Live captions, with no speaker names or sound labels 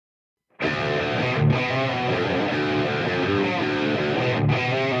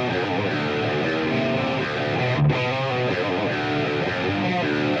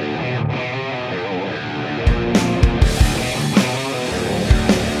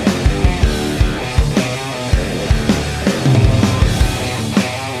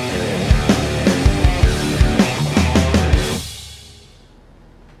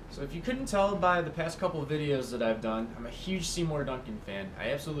tell by the past couple of videos that I've done, I'm a huge Seymour Duncan fan.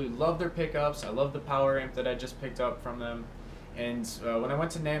 I absolutely love their pickups. I love the power amp that I just picked up from them. And when I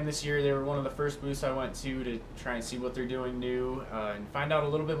went to NAMM this year, they were one of the first booths I went to try and see what they're doing new and find out a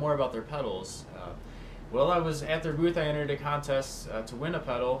little bit more about their pedals. While I was at their booth, I entered a contest to win a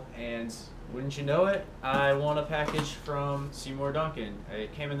pedal, and wouldn't you know it, I won a package from Seymour Duncan.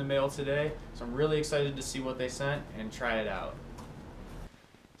 It came in the mail today, so I'm really excited to see what they sent and try it out.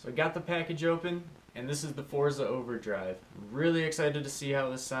 So I got the package open, and this is the Forza Overdrive. I'm really excited to see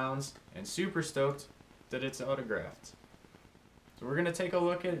how this sounds, and super stoked that it's autographed. So we're going to take a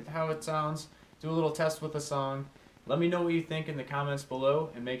look at how it sounds, do a little test with the song. Let me know what you think in the comments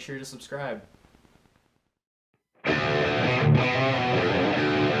below, and make sure to subscribe.